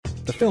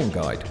The Film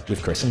Guide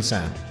with Chris and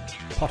Sam,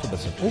 part of the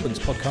St Albans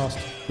podcast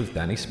with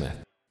Danny Smith.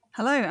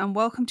 Hello and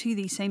welcome to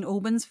the St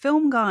Albans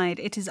Film Guide.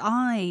 It is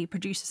I,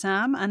 producer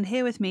Sam, and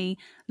here with me,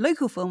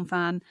 local film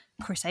fan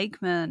Chris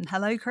Aikman.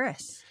 Hello,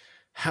 Chris.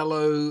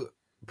 Hello,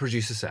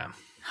 producer Sam.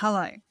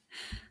 Hello.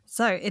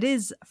 So it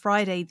is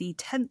Friday the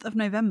 10th of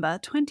November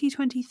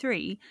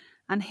 2023,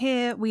 and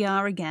here we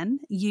are again,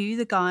 you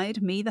the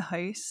guide, me the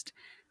host,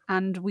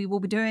 and we will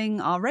be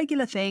doing our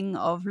regular thing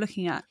of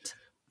looking at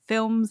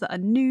films that are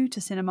new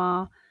to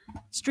cinema,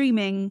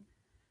 streaming,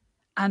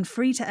 and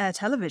free-to-air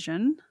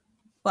television.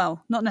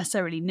 Well, not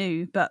necessarily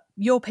new, but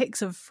your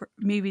picks of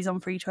movies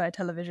on free-to-air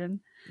television.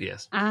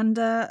 Yes. And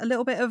a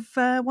little bit of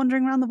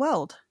wandering around the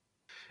world.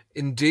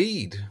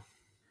 Indeed.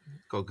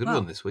 Got a good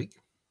one this week.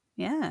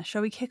 Yeah.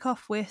 Shall we kick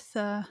off with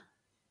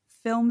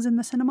films in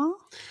the cinema?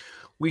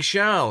 We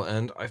shall,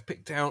 and I've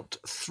picked out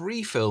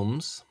 3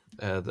 films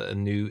that are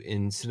new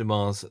in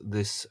cinemas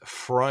this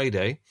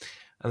Friday.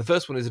 And the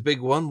first one is a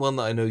big one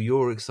that I know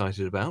you're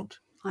excited about.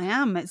 I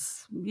am.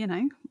 It's,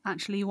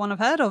 actually one I've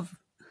heard of.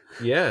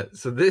 Yeah,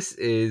 so this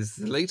is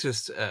the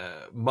latest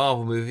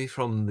Marvel movie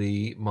from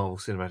the Marvel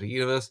Cinematic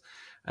Universe,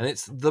 and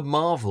it's The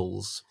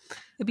Marvels.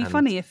 It'd be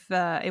funny if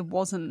it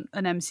wasn't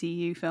an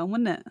MCU film,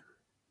 wouldn't it?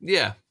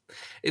 Yeah.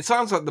 It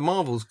sounds like The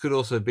Marvels could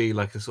also be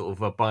like a sort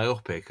of a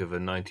biopic of a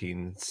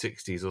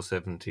 1960s or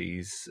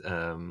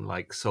 70s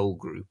like soul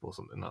group or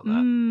something like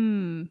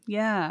that.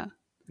 Yeah.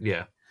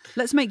 Yeah.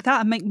 Let's make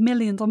that and make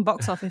millions on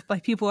box office by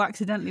people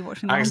accidentally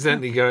watching the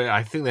Accidentally going,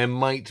 I think there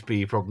might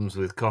be problems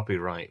with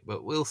copyright,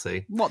 but we'll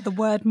see. What, the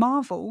word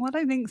Marvel? I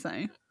don't think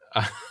so.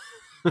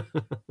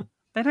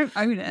 They don't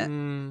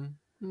own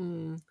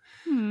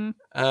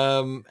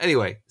it.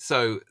 Anyway,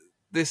 so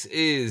this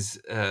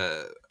is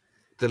the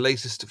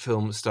latest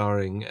film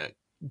starring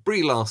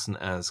Brie Larson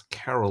as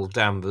Carol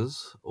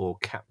Danvers, or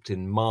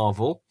Captain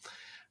Marvel.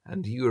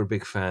 And you're a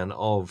big fan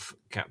of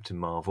Captain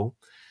Marvel.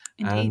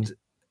 Indeed. And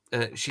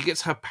she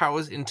gets her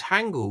powers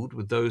entangled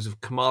with those of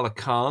Kamala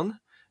Khan,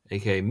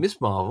 aka Miss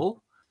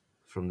Marvel,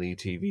 from the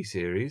TV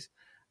series,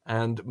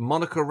 and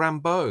Monica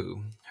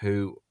Rambeau,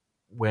 who,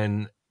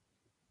 when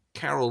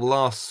Carol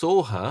last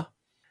saw her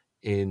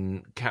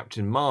in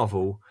Captain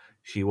Marvel,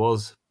 she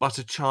was but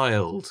a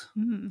child.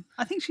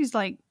 I think she's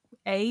like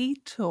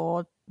 8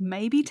 or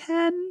maybe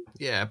 10.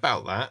 Yeah,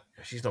 about that.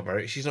 She's not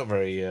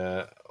very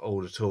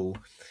old at all.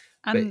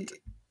 And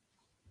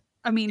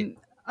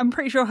I'm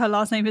pretty sure her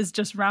last name is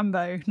just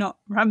Rambo, not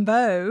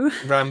Rambeau.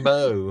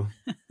 Rambeau.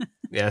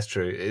 Yeah, that's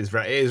true. It is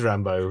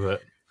Rambeau,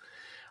 but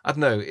I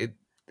don't know. It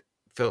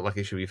felt like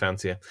it should be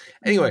fancier.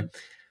 Anyway,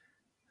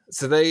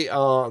 so they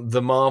are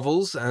the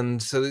Marvels, and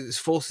so it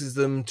forces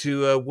them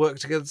to work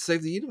together to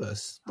save the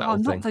universe.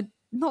 Not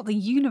the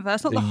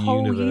universe, not the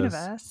whole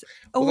universe.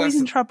 Always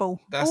in trouble.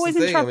 Always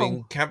in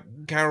trouble. I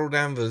mean, Carol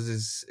Danvers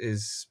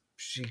is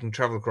she can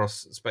travel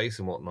across space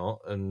and whatnot,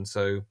 and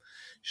so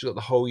she's got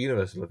the whole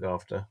universe to look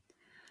after.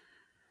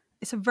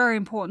 It's a very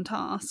important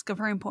task, a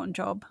very important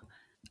job.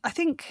 I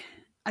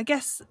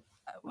guess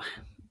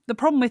the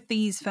problem with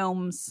these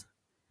films,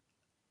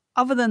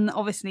 other than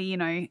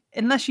obviously,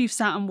 unless you've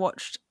sat and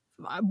watched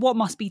what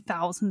must be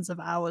thousands of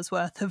hours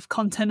worth of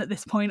content at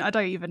this point, I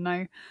don't even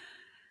know.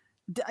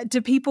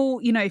 Do people,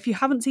 if you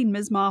haven't seen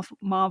Ms.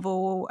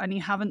 Marvel and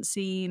you haven't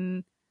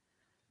seen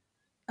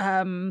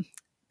the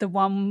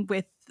one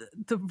with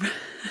the...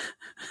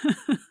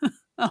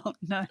 Oh,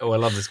 no. Oh, I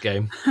love this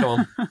game. Come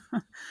on.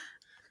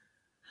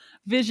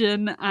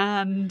 Vision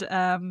and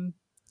the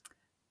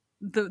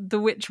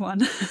witch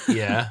one.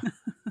 Yeah.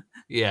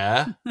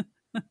 Oh,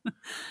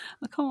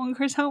 come on,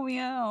 Chris, help me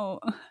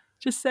out.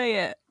 Just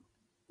say it.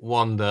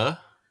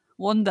 Wanda.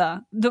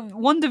 The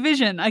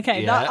WandaVision.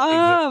 Okay,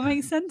 Yeah,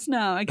 makes sense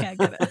now. Okay, I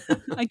get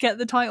it. I get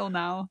the title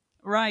now.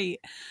 Right.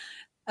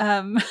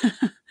 Where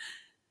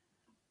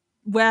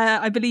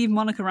I believe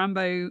Monica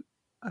Rambeau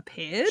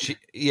appeared.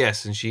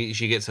 Yes, and she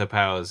gets her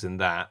powers in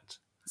that.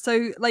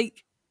 So,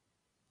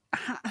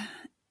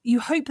 you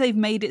hope they've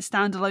made it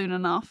standalone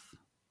enough,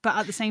 but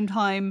at the same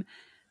time,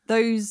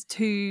 those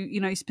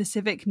two,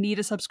 specific need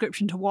a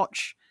subscription to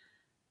watch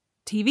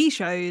TV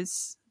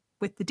shows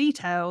with the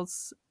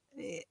details.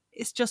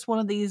 It's just one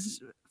of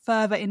these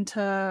further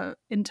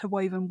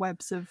interwoven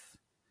webs of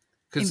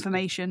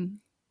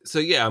information. So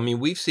yeah, I mean,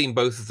 we've seen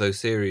both of those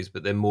series,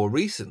 but then more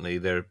recently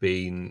there have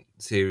been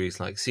series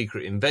like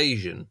Secret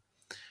Invasion.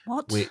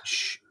 What?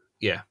 Which,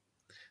 yeah.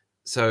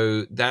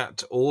 So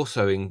that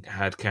also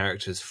had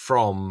characters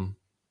from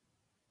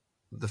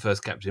the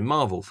first Captain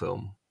Marvel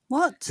film.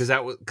 What?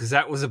 Because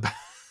that was about...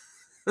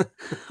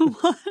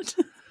 What?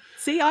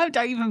 See, I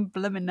don't even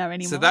blooming know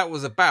anymore. So that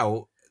was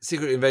about...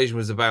 Secret Invasion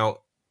was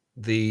about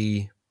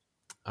the...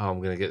 Oh, I'm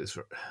going to get this...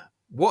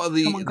 What are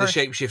the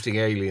shape-shifting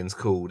aliens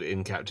called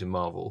in Captain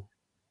Marvel?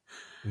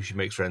 Who she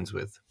makes friends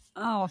with?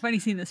 Oh, I've only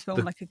seen this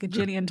film like a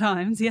gajillion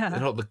times, yeah. They're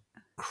not the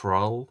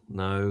Krull?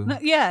 No.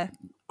 Yeah.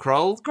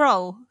 Krull?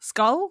 Skrull?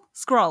 Scroll.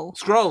 Skrulls.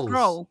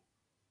 Scroll.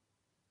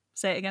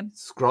 Say it again.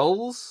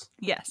 Skrulls?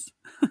 Yes.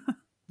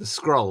 The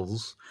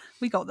Skrulls.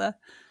 We got there.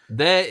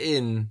 They're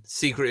in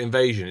Secret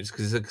Invasion. It's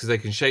because they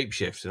can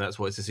shapeshift, and that's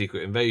why it's a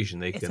secret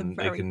invasion. It's a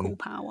very cool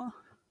power.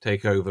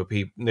 Take over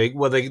people.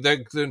 They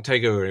don't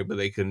take over it, but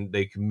they can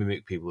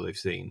mimic people they've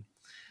seen.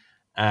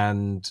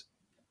 And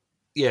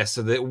yeah,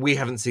 so that we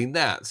haven't seen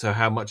that. So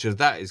how much of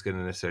that is going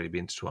to necessarily be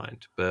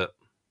intertwined? But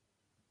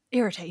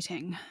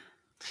irritating,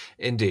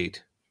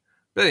 indeed.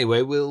 But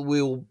anyway,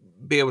 we'll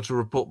be able to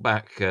report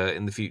back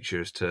in the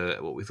future as to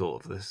what we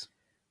thought of this.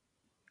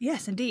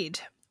 Yes, indeed.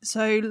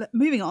 So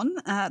moving on,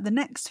 the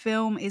next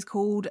film is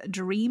called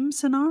Dream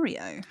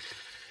Scenario.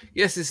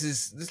 Yes,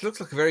 this looks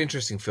like a very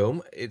interesting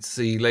film. It's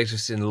the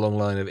latest in a long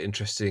line of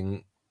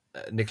interesting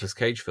Nicolas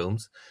Cage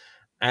films.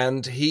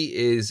 And he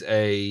is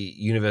a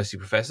university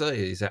professor.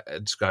 He's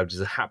described as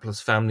a hapless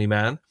family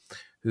man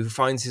who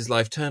finds his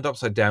life turned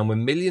upside down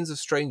when millions of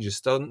strangers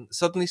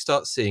suddenly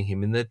start seeing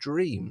him in their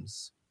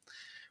dreams.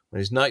 When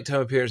his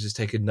nighttime appearances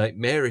take a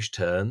nightmarish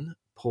turn,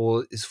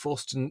 Paul is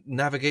forced to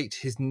navigate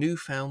his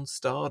newfound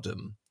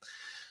stardom.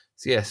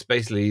 So yes,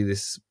 basically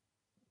this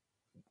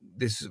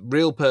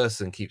real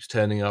person keeps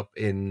turning up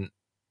in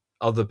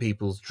other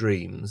people's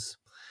dreams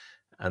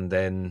and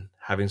then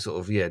having sort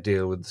of,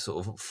 deal with the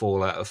sort of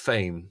fallout of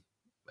fame,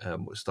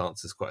 which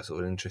starts as quite sort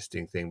of an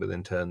interesting thing, but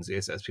then turns,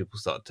 yes, as people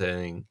start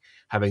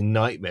having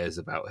nightmares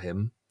about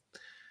him,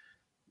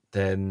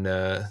 then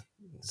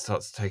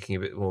starts taking a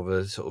bit more of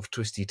a sort of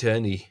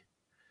twisty-turny,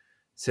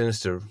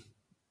 sinister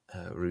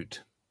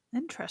route.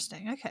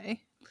 Interesting,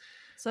 okay.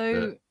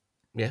 So...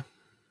 yeah.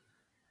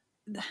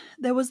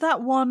 There was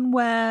that one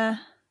where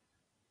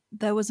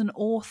there was an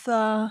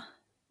author,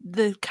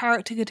 the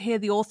character could hear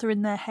the author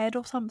in their head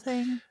or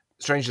something.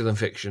 Stranger Than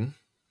Fiction.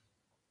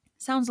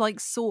 Sounds like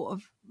sort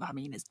of, I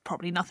mean, it's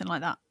probably nothing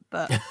like that,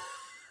 but...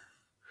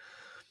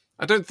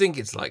 I don't think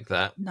it's like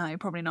that. No,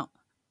 probably not.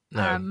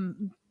 No.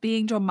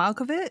 Being John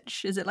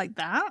Malkovich, is it like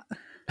that?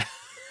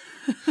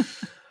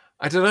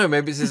 I don't know,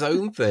 maybe it's his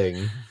own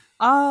thing.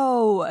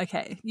 Oh,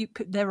 okay.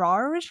 There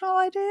are original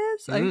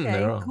ideas? Okay,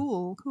 there are.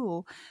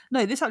 Cool.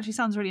 No, this actually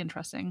sounds really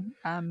interesting.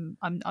 I'm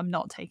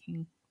not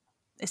taking...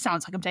 It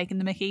sounds like I'm taking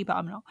the mickey, but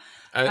I'm not.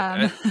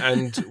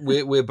 And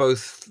we're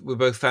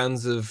both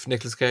fans of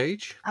Nicolas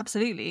Cage.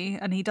 Absolutely,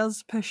 and he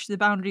does push the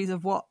boundaries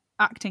of what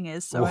acting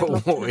is. So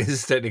what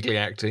is technically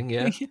acting?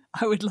 Yeah,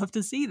 I would love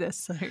to see this.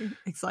 So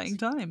exciting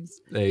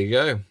times. There you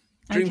go.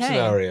 Dream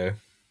scenario.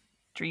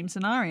 Dream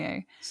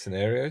scenario.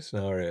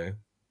 Scenario.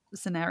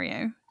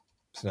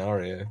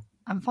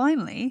 And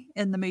finally,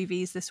 in the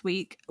movies this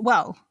week,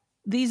 well,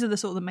 these are the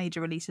sort of the major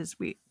releases.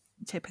 We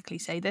typically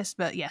say this,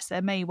 but yes,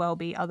 there may well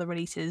be other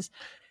releases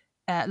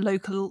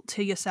local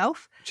to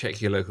yourself. Check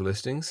your local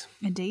listings.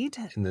 Indeed.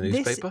 In the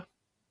newspaper.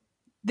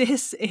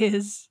 This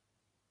is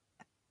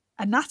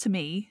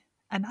Anatomy.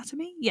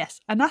 Yes,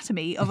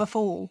 Anatomy of a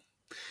Fall.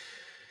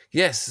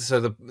 Yes,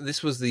 so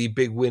this was the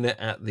big winner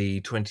at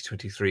the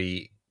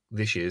 2023,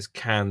 this year's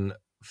Cannes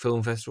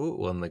Film Festival. It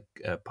won the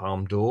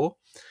Palme d'Or.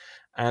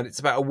 And it's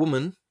about a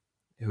woman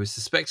who is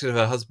suspected of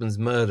her husband's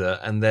murder,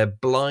 and their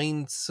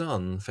blind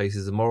son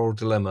faces a moral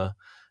dilemma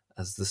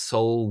as the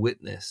sole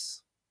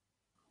witness.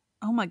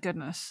 Oh my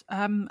goodness.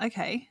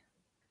 Okay.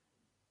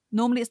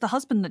 Normally it's the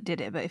husband that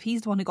did it, but if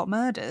he's the one who got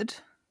murdered,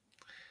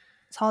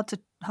 it's hard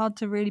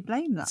to really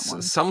blame that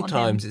one.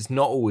 Sometimes it's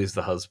not always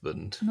the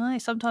husband. No,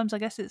 sometimes I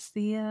guess it's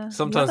the...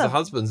 sometimes the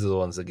husbands are the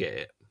ones that get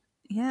it.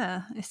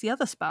 Yeah, it's the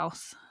other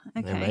spouse.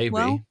 Okay, yeah, maybe.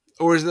 Well...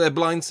 Or is it their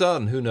blind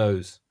son? Who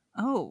knows?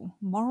 Oh,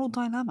 moral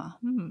dilemma.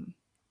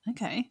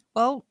 Okay.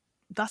 Well,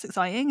 that's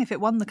exciting. If it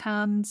won the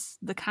Cannes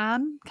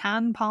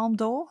Palme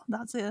d'Or,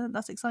 that's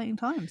exciting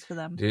times for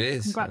them. It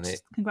is.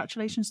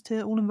 Congratulations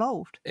to all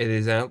involved. It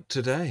is out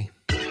today.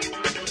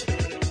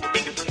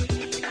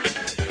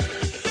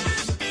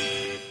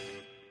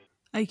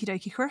 Okie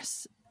dokie,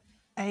 Chris.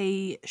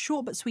 A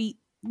short but sweet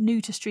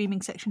new to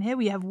streaming section here.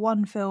 We have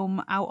one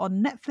film out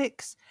on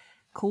Netflix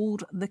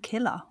called The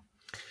Killer.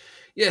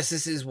 Yes,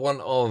 this is one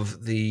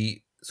of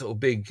the sort of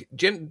big,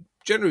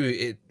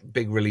 generally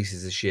big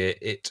releases this year.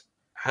 It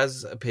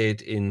has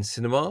appeared in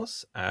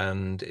cinemas,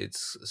 and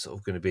it's sort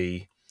of going to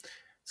be,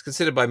 it's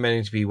considered by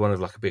many to be one of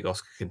like a big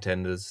Oscar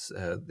contenders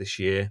this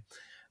year.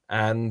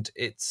 And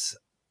it's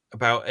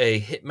about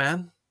a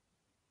hitman,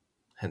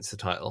 hence the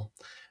title,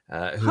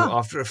 who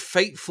after a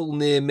fateful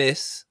near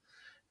miss,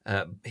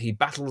 he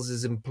battles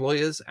his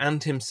employers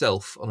and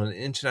himself on an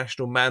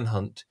international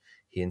manhunt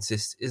he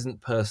insists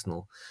isn't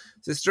personal.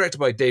 So it's directed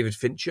by David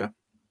Fincher,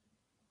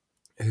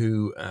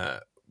 who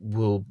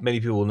many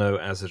people will know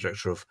as the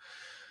director of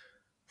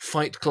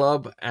Fight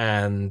Club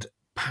and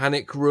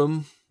Panic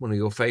Room, one of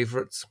your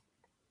favourites.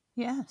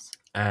 Yes.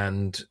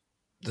 And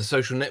The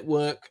Social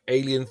Network,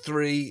 Alien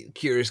 3,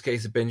 Curious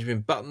Case of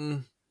Benjamin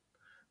Button,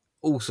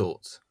 all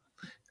sorts.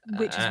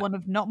 Which is one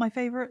of not my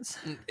favourites.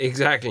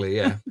 Exactly,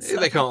 yeah.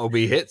 They can't all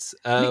be hits.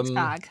 Mixed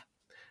bag.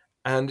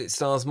 And it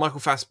stars Michael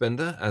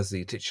Fassbender as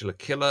the titular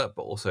killer,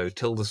 but also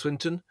Tilda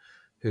Swinton,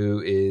 who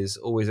is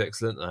always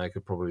excellent, and I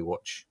could probably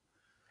watch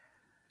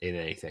in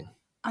anything.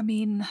 I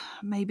mean,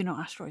 maybe not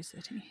Asteroid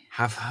City.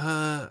 Have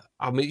her...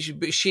 I mean,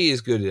 she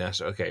is good in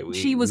Asteroid... Okay.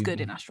 She was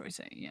good in Asteroid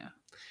City, yeah.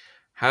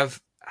 Have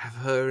have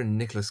her and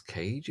Nicolas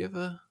Cage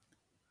ever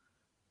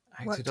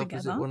Work acted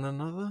opposite together? one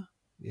another?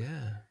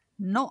 Yeah.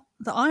 Not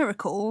that I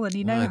recall, and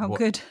you know how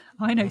good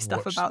I know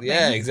stuff about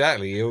Yeah, things.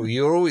 exactly.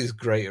 You're always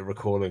great at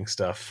recalling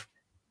stuff.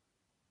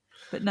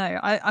 But no,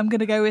 I'm going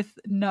to go with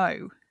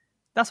no.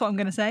 That's what I'm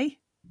going to say.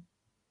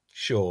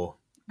 Sure.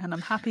 And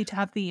I'm happy to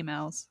have the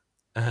emails.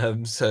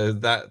 So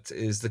that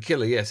is The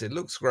Killer. Yes, it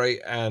looks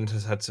great and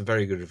has had some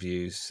very good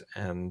reviews.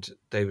 And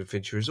David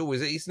Fincher is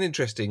he's an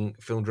interesting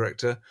film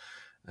director,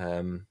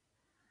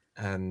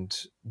 and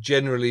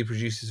generally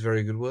produces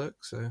very good work.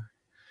 So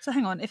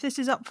hang on, if this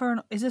is up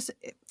for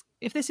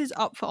if this is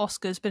up for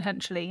Oscars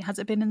potentially, has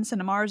it been in the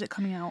cinema or is it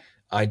coming out?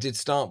 I did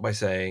start by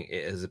saying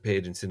it has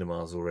appeared in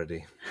cinemas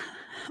already.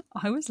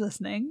 I was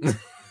listening.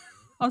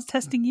 I was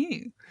testing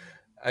you.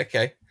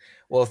 Okay.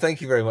 Well,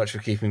 thank you very much for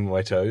keeping me on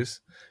my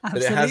toes.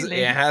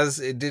 Absolutely. But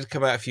it did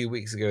come out a few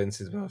weeks ago in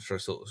cinemas for a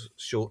sort of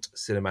short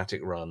cinematic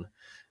run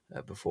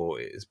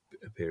before it is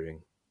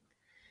appearing.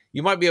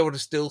 You might be able to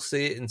still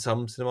see it in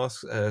some cinema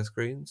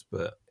screens,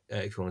 but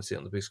if you want to see it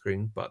on the big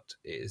screen, but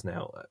it is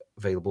now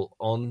available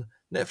on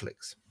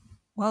Netflix.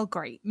 Well,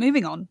 great.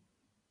 Moving on.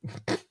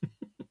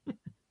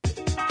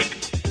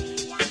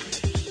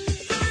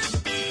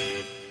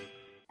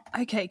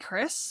 Okay,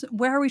 Chris,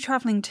 where are we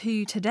travelling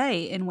to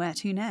today in Where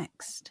To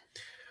Next?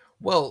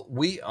 Well,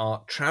 we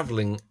are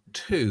travelling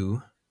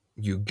to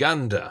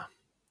Uganda.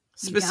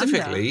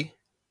 Specifically,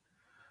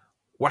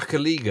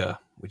 Wakaliga,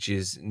 which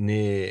is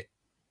near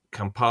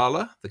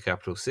Kampala, the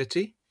capital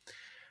city.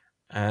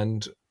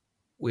 And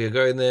we are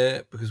going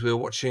there because we're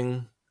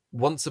watching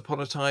Once Upon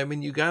a Time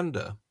in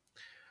Uganda,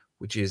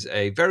 which is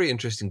a very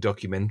interesting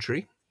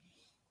documentary,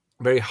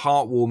 very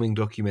heartwarming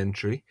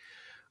documentary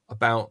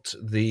about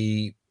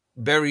the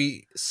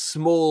very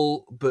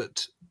small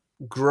but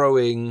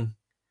growing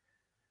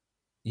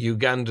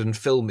Ugandan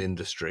film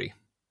industry.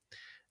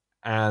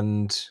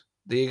 And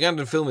the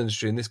Ugandan film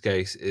industry in this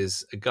case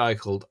is a guy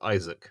called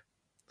Isaac,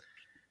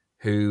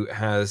 who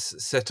has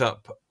set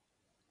up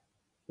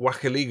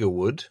Wakaliga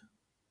Wood,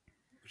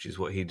 which is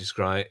what he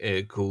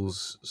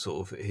calls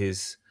sort of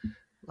his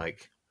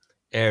like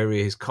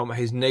area,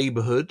 his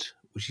neighborhood,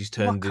 which he's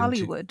turned into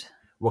Wakaliwood.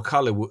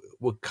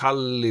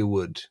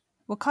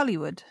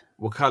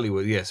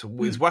 Wakaliwood, yes.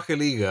 It's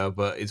Wakaliga,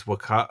 but it's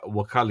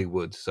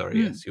Wakaliwood.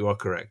 Sorry, yes, you are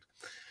correct.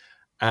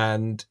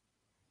 And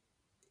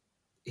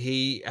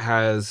he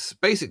has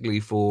basically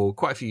for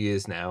quite a few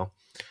years now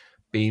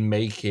been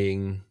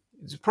making,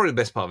 it's probably the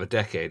best part of a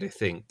decade, I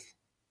think.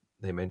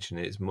 They mention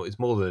it's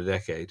more than a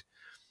decade.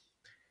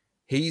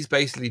 He's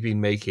basically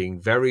been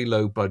making very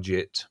low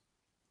budget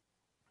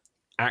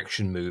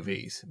action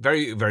movies,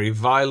 very, very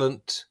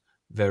violent,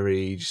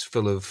 very just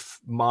full of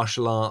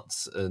martial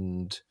arts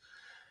and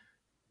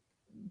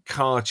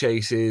car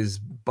chases,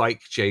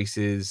 bike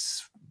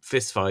chases,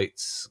 fist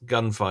fights,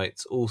 gun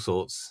fights, all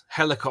sorts,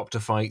 helicopter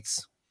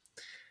fights,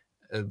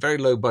 very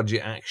low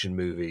budget action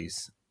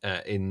movies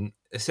in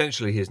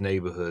essentially his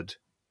neighborhood.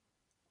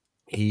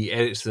 He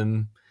edits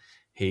them,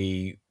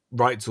 he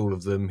writes all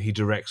of them, he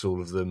directs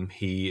all of them,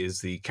 he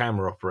is the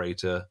camera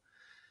operator,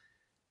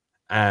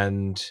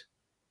 and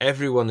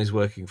everyone is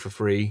working for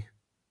free.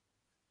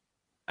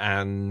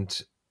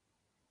 And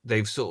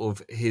they've sort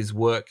of, his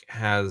work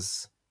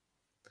has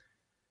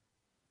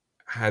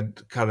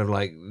had kind of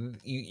like,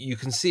 you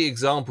can see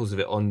examples of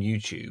it on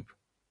YouTube,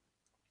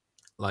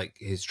 like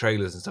his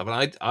trailers and stuff.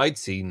 And I'd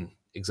seen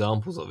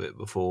examples of it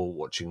before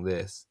watching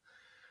this,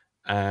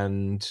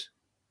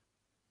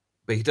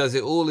 but he does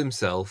it all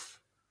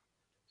himself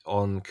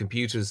on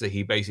computers that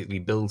he basically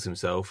builds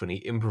himself, and he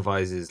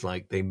improvises.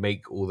 Like they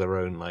make all their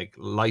own like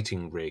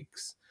lighting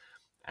rigs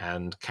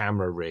and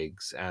camera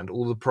rigs and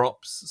all the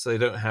props, so they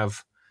don't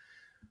have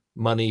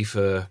money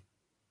for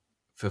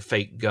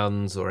fake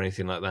guns or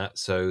anything like that.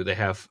 So they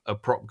have a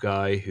prop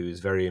guy who's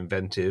very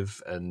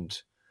inventive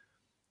and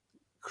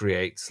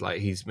creates, like,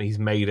 he's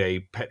made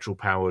a petrol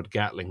powered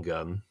Gatling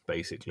gun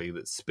basically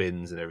that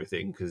spins and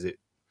everything, because it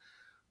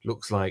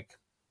looks like,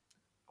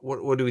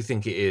 what do we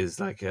think it is,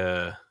 like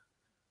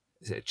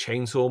is it a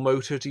chainsaw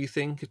motor, do you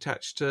think,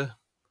 attached to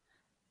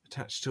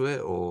it,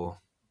 or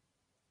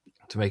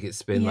to make it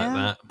spin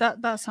like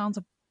that? That sounds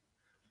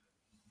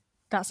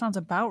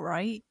about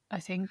right. I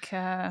think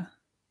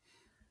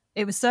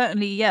it was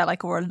certainly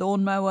like, or a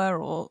lawnmower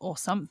or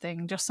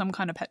something, just some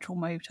kind of petrol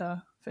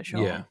motor for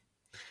sure. Yeah.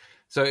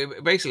 So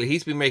basically,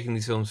 he's been making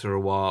these films for a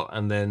while,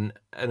 and then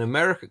an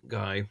American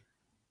guy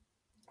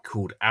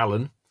called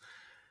Alan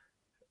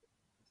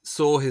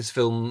saw his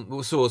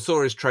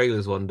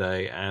trailers one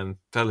day and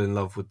fell in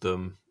love with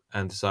them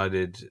and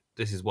decided,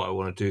 this is what I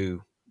want to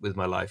do with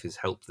my life, is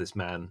help this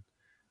man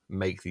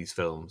make these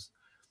films.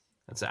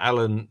 And so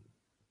Alan,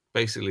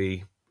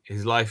 basically,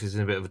 his life is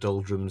in a bit of a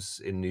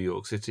doldrums in New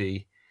York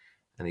City,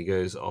 and he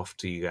goes off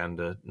to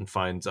Uganda and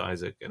finds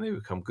Isaac, and they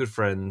become good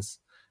friends,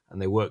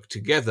 and they work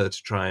together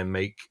to try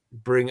and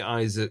bring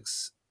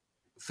Isaac's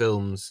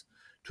films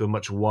to a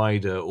much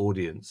wider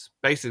audience.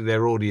 Basically,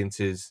 their audience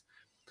is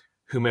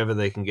whomever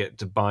they can get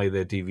to buy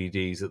their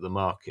DVDs at the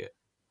market.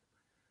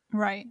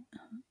 Right.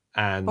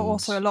 And But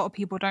also, a lot of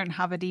people don't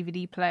have a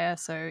DVD player,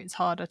 so it's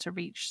harder to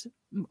reach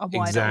a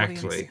wider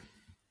audience.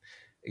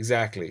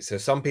 Exactly. So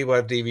some people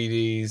have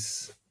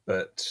DVDs,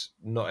 but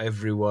not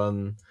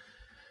everyone.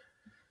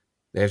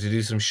 They have to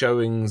do some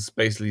showings,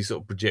 basically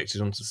sort of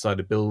projected onto the side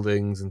of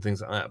buildings and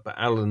things like that. But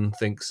Alan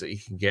thinks that he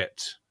can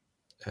get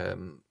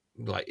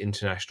like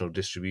international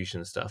distribution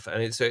and stuff,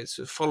 and it's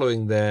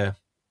following their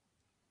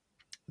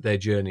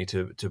journey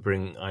to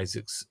bring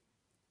Isaac's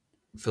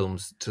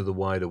films to the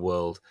wider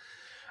world.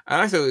 And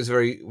I thought it was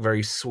very,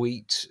 very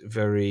sweet,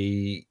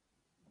 very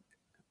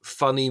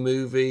funny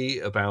movie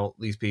about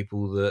these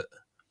people that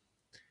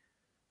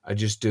are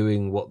just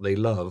doing what they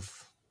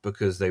love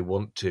because they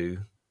want to,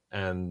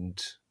 and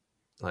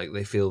like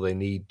they feel they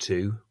need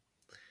to.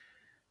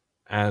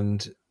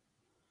 And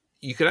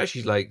you could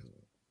actually like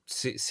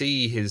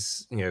see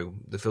his,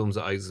 the films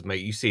that Isaac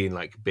make. You see in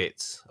like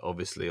bits,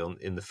 obviously,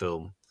 in the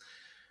film,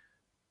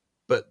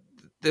 but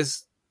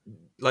there's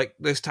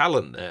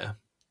talent there.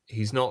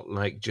 He's not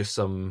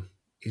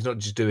he's not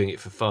just doing it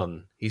for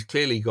fun. He's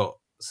clearly got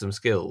some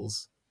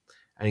skills,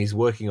 and he's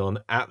working on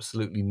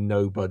absolutely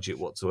no budget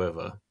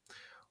whatsoever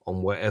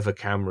on whatever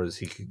cameras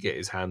he could get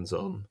his hands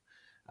on.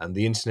 And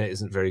the internet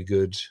isn't very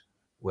good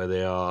where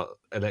they are.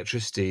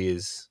 Electricity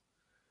is,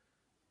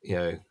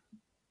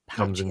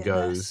 comes and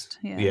goes.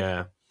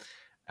 Yeah.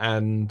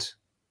 And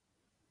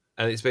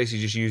it's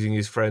basically just using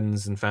his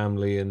friends and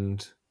family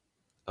and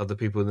other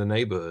people in the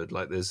neighborhood.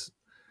 Like there's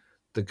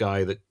the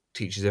guy that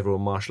teaches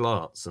everyone martial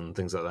arts and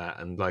things like that.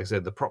 And like I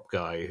said, the prop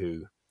guy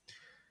who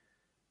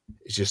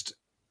is just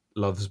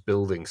loves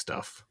building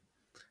stuff.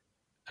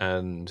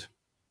 And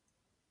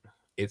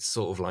it's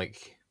sort of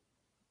like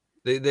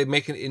they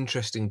make an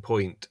interesting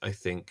point, I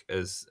think,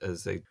 as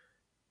they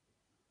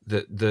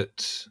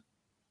that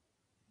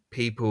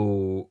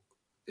people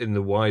in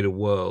the wider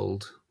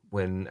world,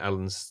 when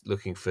Alan's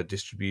looking for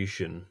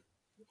distribution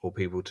or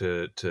people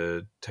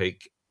to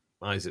take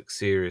Isaac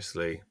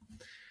seriously,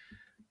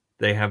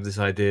 they have this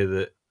idea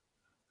that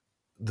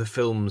the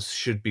films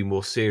should be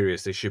more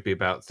serious. They should be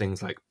about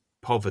things like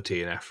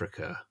poverty in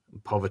Africa,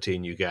 poverty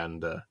in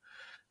Uganda,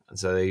 and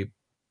so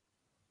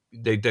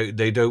they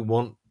don't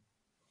want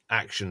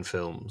action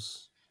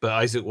films. But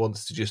Isaac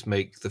wants to just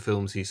make the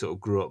films he sort of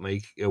grew up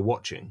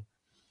watching.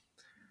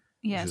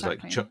 Yeah, which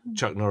exactly. is like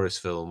Chuck Norris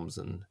films,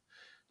 and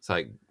it's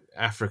like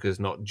Africa's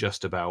not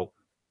just about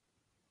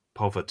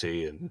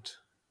poverty and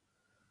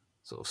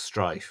sort of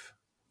strife.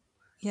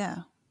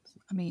 Yeah,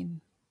 I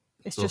mean,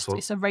 it's just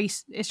a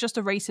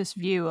racist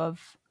view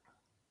of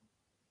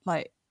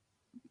like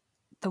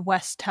the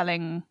West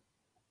telling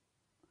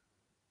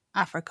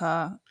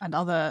Africa and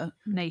other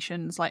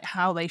nations like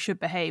how they should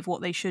behave,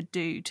 what they should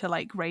do to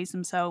like raise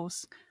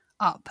themselves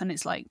up. And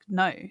it's like,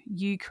 no,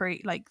 you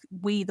create, like,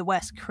 we the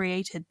West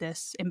created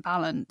this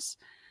imbalance.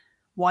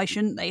 Why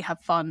shouldn't they have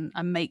fun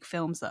and make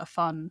films that are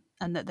fun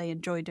and that they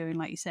enjoy doing,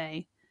 like you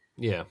say?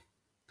 Yeah.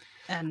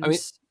 And I mean,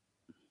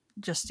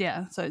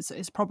 so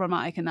it's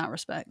problematic in that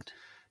respect.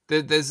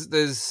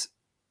 There's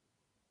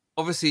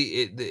obviously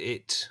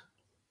it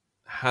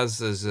has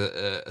as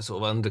a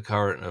sort of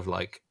undercurrent of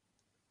like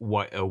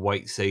a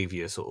white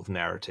savior sort of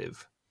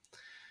narrative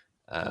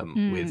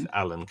with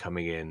Alan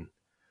coming in,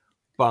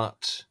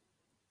 but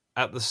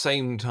at the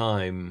same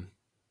time,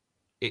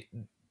 it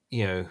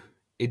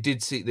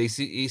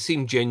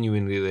seemed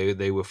genuinely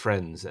they were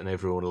friends and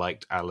everyone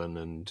liked Alan,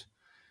 and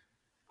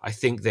I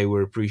think they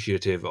were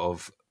appreciative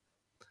of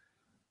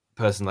a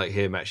person like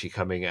him actually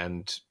coming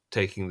and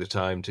taking the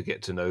time to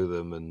get to know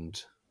them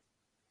and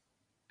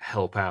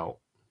help out,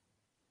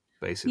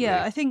 basically.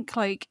 Yeah, I think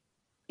like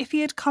if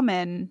he had come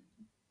in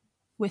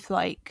with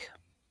like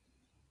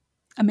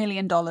 $1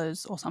 million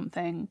or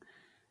something,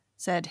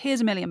 said,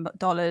 here's $1 million,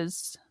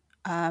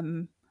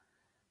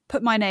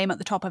 put my name at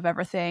the top of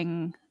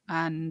everything,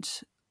 and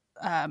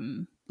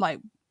like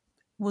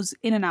was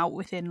in and out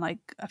within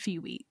like a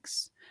few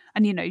weeks,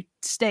 and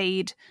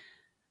stayed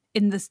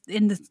in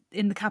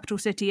the capital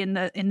city in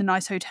the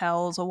nice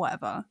hotels or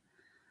whatever.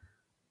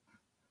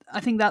 I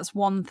think that's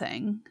one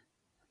thing.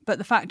 But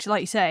the fact,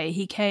 like you say,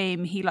 he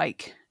came, he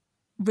like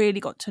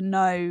really got to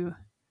know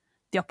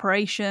the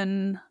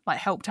operation, like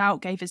helped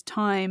out, gave his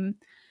time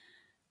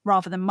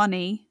rather than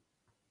money,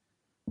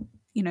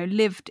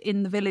 lived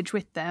in the village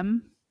with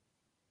them.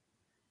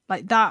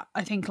 Like that,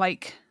 I think,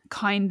 like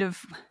kind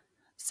of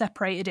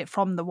separated it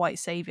from the white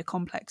savior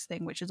complex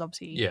thing, which is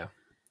obviously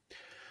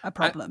a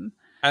problem.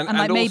 And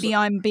like also, maybe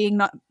I'm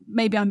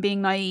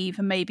being naive,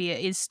 and maybe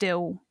it is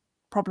still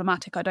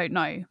problematic. I don't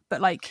know, but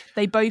like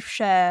they both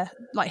share,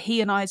 like he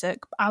and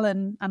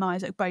Alan and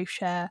Isaac both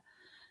share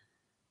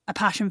a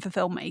passion for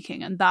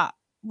filmmaking, and that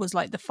was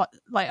like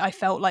I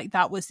felt like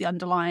that was the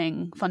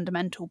underlying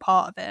fundamental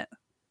part of it.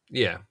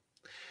 Yeah.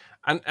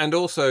 And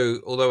also,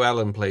 although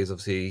Alan plays,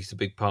 obviously, he's a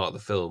big part of the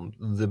film,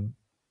 the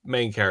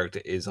main character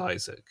is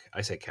Isaac.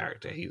 I say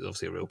character, he's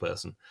obviously a real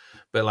person.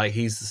 But, like,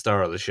 he's the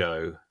star of the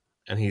show,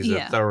 and he's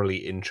a thoroughly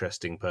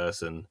interesting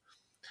person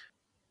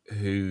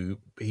who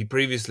he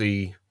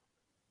previously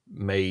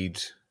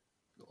made,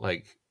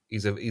 like,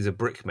 he's a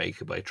brick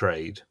maker by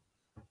trade.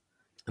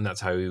 and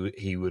that's how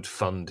he would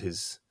fund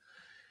his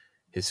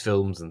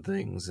films and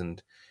things.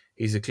 And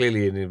he's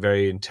clearly a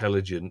very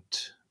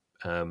intelligent,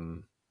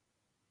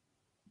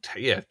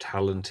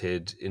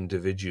 talented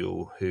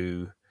individual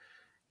who,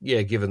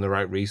 given the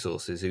right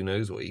resources, who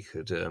knows what he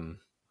could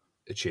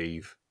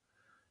achieve.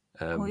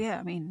 Well, yeah,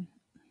 I mean,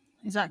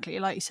 exactly.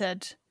 Like you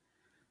said,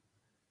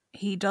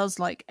 he does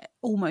like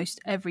almost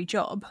every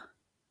job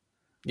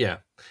Yeah.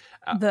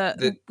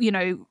 that,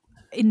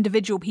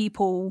 individual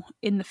people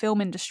in the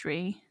film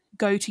industry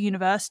go to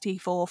university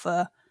for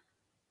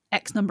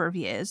X number of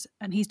years,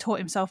 and he's taught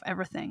himself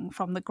everything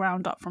from the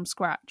ground up, from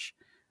scratch,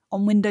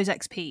 on Windows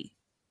XP.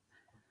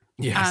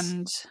 Yes.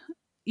 And,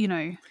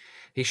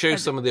 he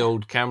shows some of the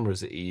old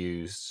cameras that he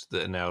used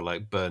that are now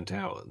like burnt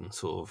out and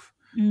sort of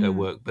don't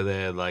work, but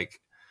they're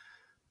like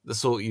the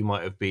sort you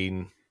might have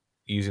been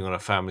using on a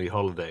family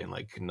holiday in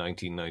like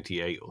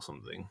 1998 or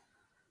something.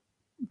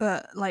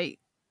 But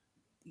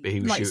he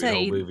was shooting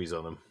old movies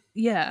on them.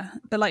 Yeah,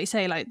 but like you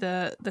say, like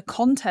the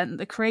content,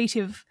 the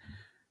creative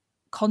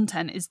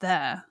content is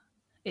there.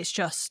 It's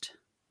just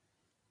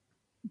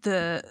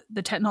the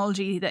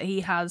technology that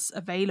he has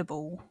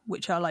available,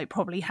 which are like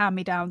probably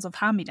hand-me-downs of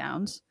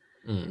hand-me-downs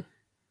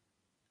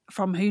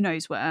from who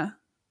knows where,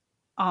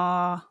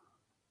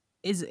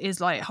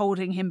 is like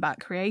holding him back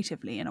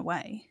creatively in a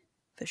way,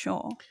 for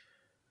sure.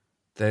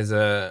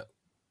 I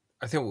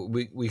think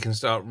we can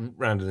start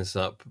rounding this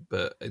up,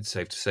 but it's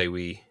safe to say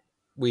we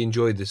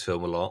enjoyed this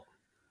film a lot.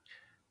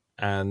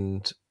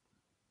 And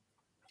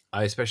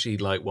I especially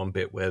like one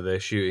bit where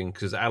they're shooting,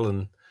 because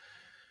Alan,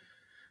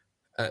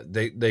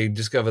 they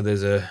discover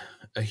there's a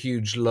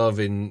huge love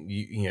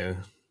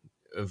in,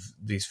 of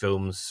these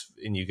films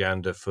in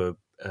Uganda for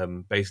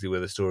basically where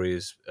the story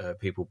is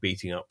people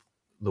beating up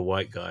the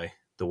white guy,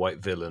 the white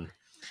villain.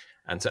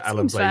 And so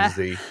Alan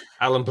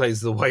plays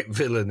the white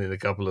villain in a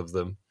couple of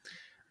them.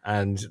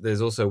 And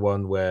there's also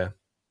one where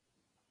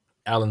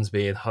Alan's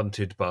being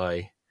hunted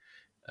by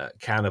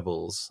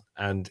cannibals,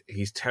 and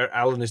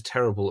Alan is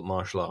terrible at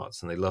martial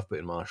arts, and they love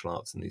putting martial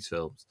arts in these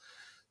films.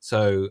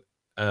 So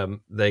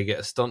they get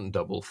a stunt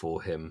double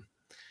for him,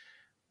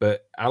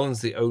 but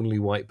Alan's the only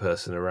white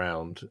person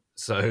around,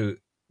 so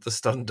the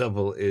stunt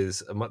double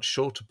is a much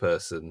shorter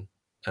person,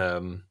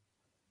 a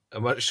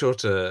much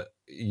shorter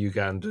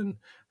Ugandan,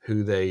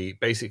 who they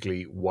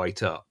basically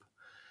white up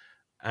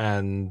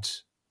and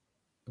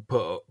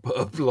put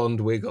a blonde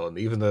wig on,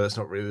 even though that's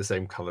not really the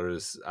same color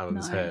as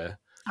Alan's hair.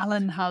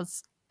 Alan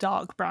has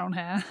dark brown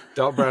hair.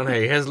 Dark brown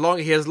hair. He has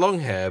long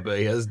hair, but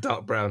he has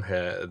dark brown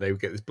hair, and they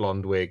get this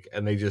blonde wig,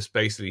 and they just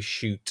basically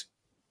shoot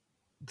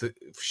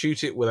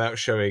it without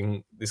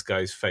showing this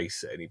guy's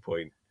face at any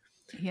point.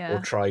 Yeah.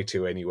 Or try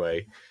to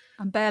anyway.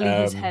 And barely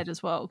his head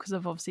as well, because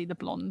of obviously the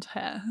blonde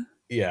hair.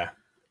 Yeah.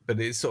 But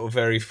it's sort of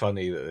very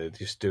funny that they're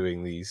just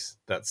doing these.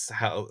 That's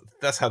how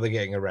they're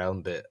getting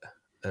around it.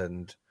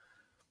 And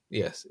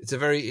yes, it's a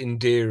very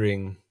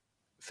endearing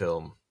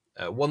film.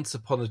 Once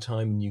Upon a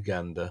Time in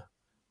Uganda.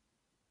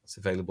 It's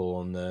available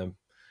on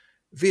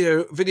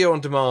video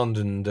on demand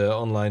and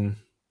online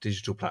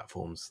digital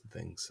platforms and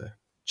things. So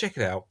check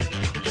it out.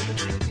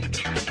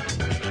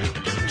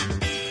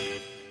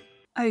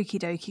 Okie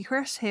dokie,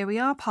 Chris. Here we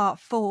are, part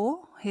 4.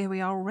 Here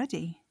we are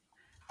already.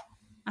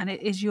 And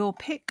it is your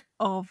pick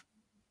of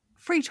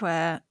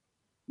free-to-air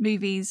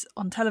movies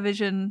on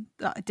television.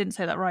 I didn't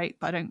say that right,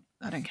 but I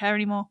don't care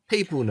anymore.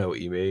 People know what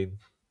you mean.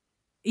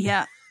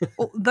 Yeah.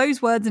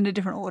 Those words in a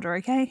different order,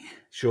 okay?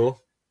 Sure.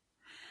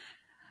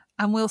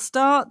 And we'll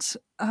start.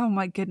 Oh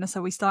my goodness,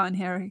 are we starting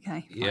here?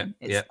 Okay.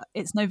 Yeah.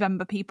 It's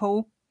November,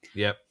 people.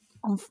 Yep.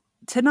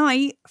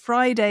 Tonight,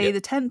 Friday,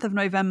 the 10th of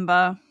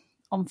November,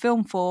 on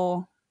Film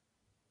 4.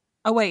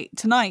 Oh wait,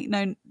 tonight?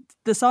 No,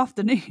 this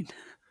afternoon.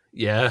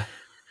 Yeah.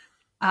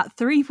 At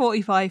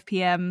 3:45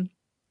 p.m.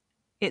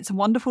 It's a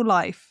Wonderful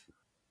Life.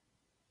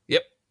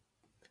 Yep.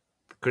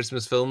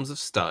 Christmas films have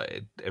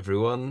started,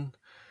 everyone.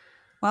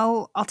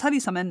 Well, I'll tell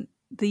you something.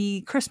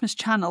 The Christmas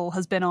channel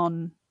has been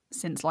on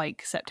since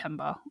like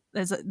September.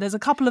 There's a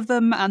couple of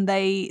them, and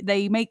they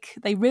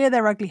rear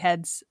their ugly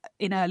heads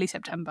in early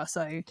September.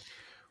 So,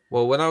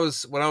 well, when I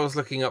was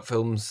looking up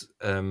films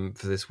for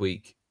this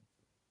week,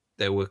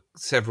 there were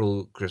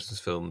several Christmas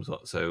films.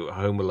 So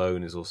Home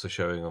Alone is also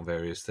showing on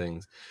various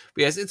things.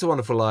 But yes, It's a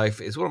Wonderful Life.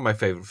 It's one of my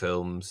favorite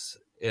films.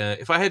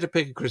 If I had to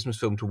pick a Christmas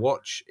film to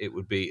watch, it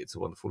would be It's a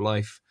Wonderful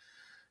Life.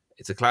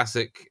 It's a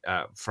classic.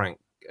 Frank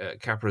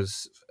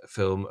Capra's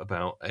film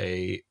about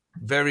a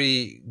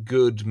very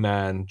good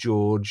man,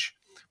 George,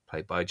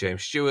 played by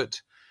James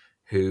Stewart,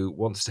 who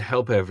wants to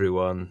help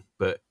everyone,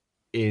 but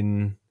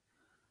in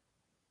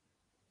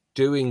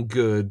doing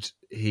good,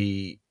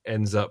 he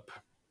ends up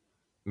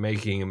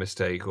making a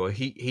mistake, or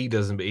he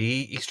doesn't, but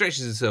he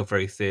stretches himself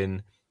very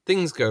thin.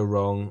 Things go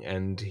wrong,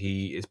 and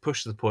he is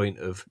pushed to the point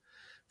of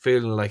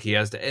feeling like he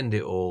has to end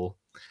it all.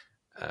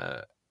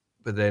 But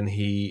then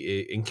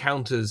he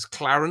encounters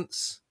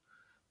Clarence,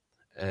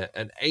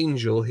 an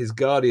angel, his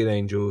guardian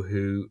angel,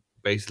 who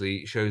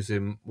basically shows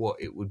him what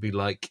it would be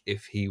like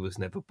if he was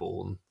never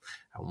born,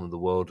 and the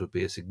world would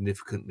be a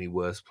significantly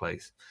worse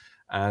place.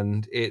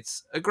 and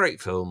it's a great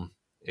film.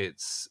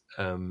 It's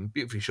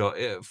beautifully shot.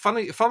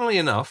 Funnily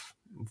enough,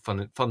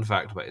 fun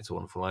fact about It's a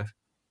Wonderful Life.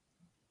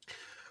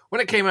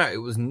 When it came out, it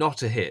was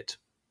not a hit.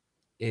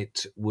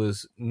 It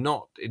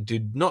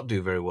did not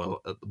do very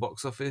well at the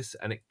box office,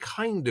 and it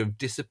kind of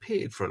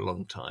disappeared for a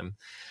long time.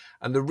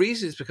 And the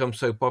reason it's become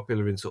so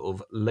popular in sort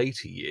of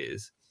later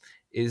years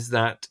is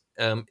that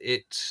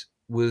it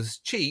was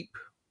cheap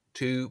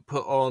to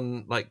put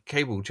on like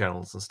cable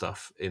channels and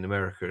stuff in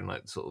America in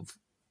like sort of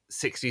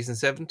 60s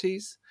and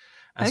 70s.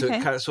 And so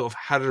it kind of sort of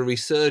had a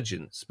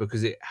resurgence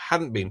because it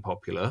hadn't been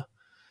popular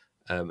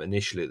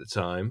initially at the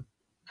time.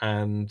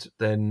 And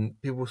then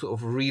people sort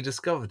of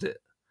rediscovered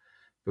it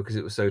because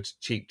it was so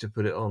cheap to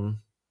put it on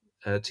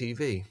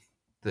TV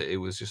that it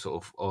was just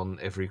sort of on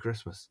every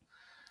Christmas.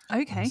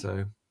 Okay. And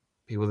so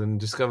people then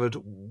discovered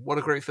what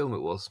a great film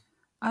it was.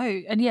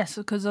 Oh, and yes,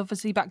 because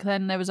obviously back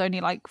then there was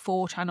only like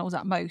 4 channels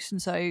at most, and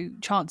so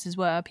chances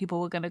were people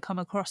were going to come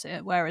across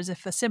it. Whereas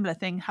if a similar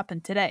thing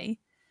happened today,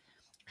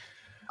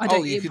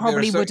 it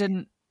probably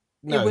wouldn't.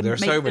 No, it wouldn't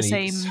there are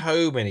make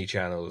so many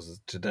channels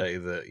today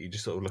that you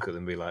just sort of look at them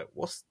and be like,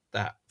 "What's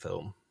that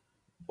film?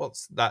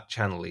 What's that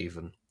channel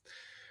even?"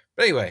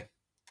 But anyway,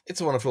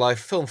 It's a Wonderful Life,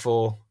 film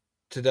 4,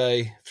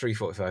 today,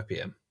 3:45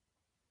 p.m.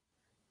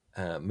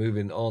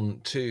 Moving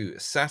on to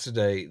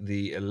Saturday,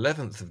 the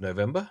 11th of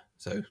November,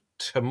 so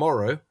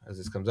tomorrow, as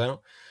this comes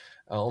out,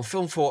 on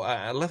film 4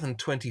 at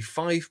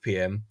 11:25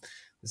 p.m.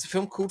 There's a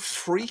film called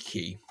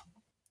Freaky.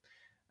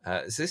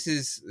 So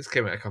this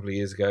came out a couple of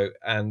years ago,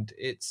 and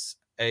it's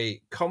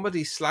a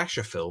comedy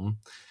slasher film,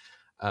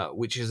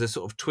 which is a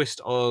sort of twist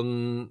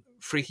on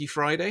Freaky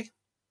Friday.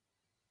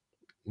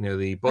 You know,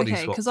 the body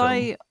swap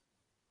film.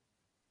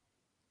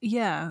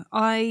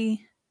 I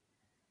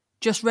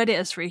just read it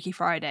as Freaky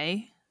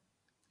Friday.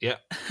 Yeah.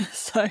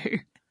 So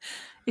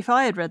if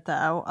I had read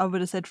that out, I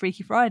would have said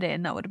Freaky Friday,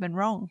 and that would have been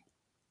wrong.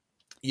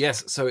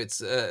 Yes, so it's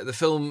the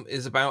film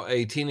is about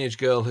a teenage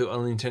girl who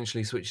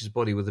unintentionally switches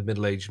body with a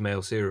middle-aged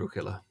male serial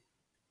killer.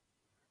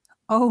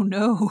 Oh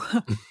no!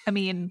 I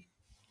mean,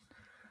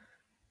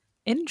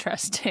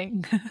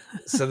 interesting.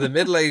 So the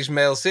middle-aged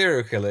male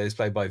serial killer is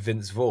played by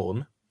Vince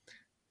Vaughn,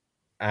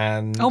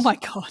 and oh my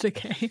god!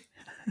 Okay.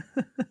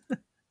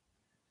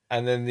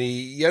 And then the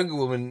younger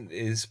woman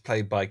is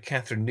played by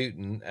Catherine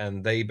Newton,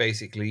 and they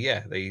basically,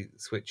 they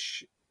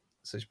switch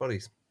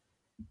bodies.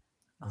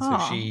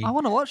 And I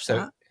want to watch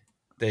that.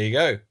 There you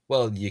go.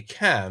 Well, you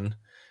can,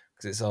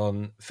 because it's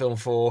on Film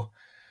 4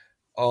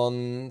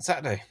 on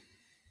Saturday.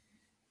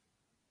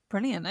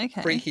 Brilliant.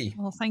 Okay. Freaky.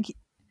 Well,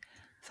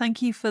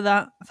 thank you for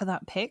that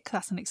pick.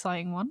 That's an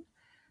exciting one.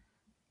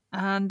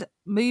 And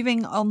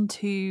moving on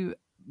to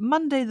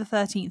Monday the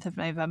 13th of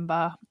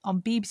November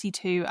on BBC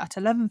 2 at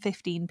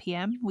 11:15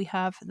 p.m. we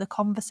have The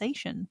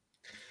Conversation.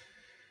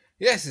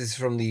 Yes, it's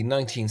from the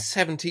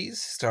 1970s,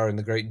 starring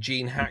the great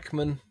Gene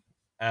Hackman,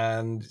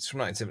 and it's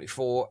from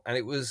 1974, and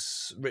it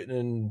was written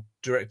and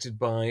directed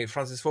by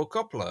Francis Ford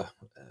Coppola,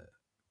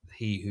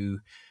 he who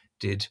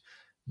did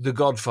the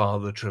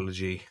Godfather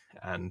trilogy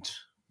and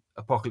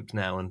Apocalypse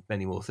Now and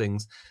many more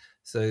things.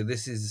 So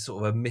this is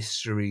sort of a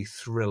mystery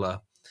thriller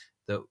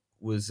that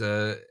was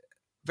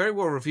very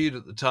well reviewed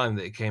at the time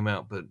that it came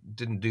out, but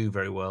didn't do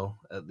very well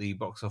at the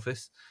box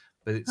office.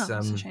 But it's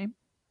that's a shame.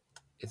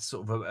 It's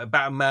sort of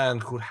about a man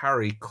called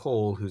Harry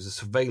Call, who's a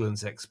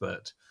surveillance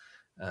expert.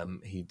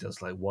 He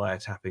does like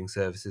wiretapping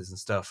services and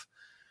stuff,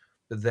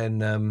 but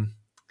then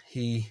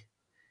he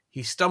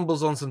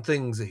stumbles on some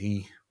things that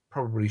he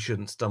probably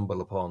shouldn't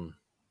stumble upon.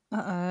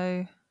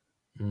 Oh,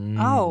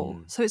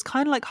 so it's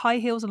kind of like High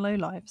Heels and Low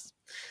Lives.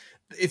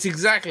 It's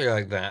exactly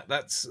like that.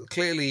 That's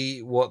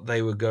clearly what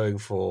they were going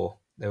for.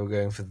 They were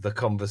going for The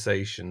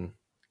Conversation.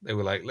 They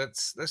were like,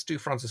 let's do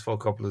Francis Ford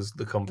Coppola's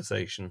The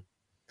Conversation,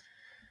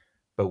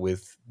 but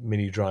with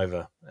Minnie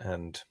Driver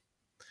and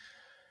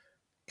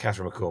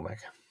Catherine McCormack.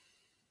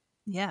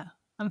 Yeah,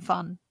 and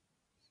fun.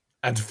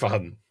 And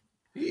fun.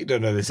 You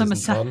don't know this isn't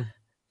fun.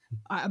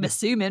 I'm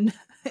assuming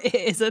it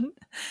isn't.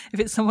 If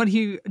it's someone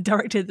who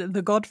directed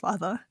The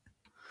Godfather.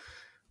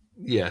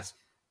 Yes.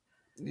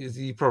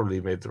 You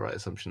probably made the right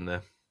assumption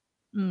there.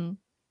 Mm.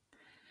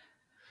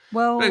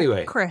 Well, but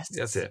anyway, Chris.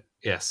 That's it.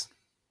 Yes.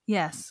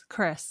 Yes,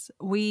 Chris.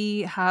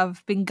 We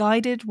have been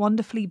guided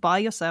wonderfully by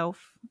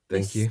yourself.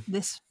 Thank you.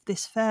 This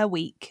fair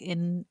week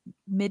in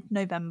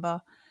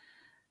mid-November.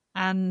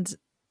 And,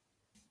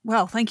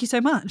 well, thank you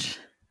so much.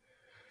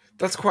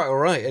 That's quite all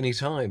right,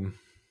 anytime.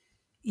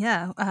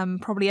 Yeah,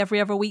 probably every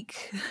other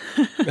week.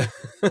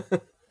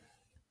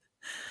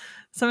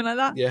 Something like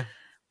that? Yeah.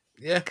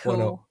 Yeah, cool. Why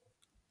not?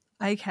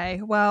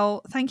 Okay,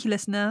 well, thank you,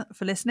 listener,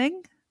 for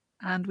listening,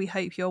 and we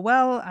hope you're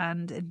well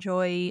and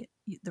enjoy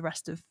the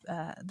rest of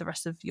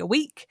your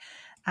week.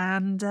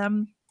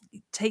 And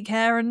take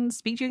care and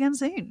speak to you again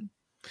soon.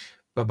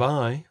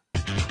 Bye-bye.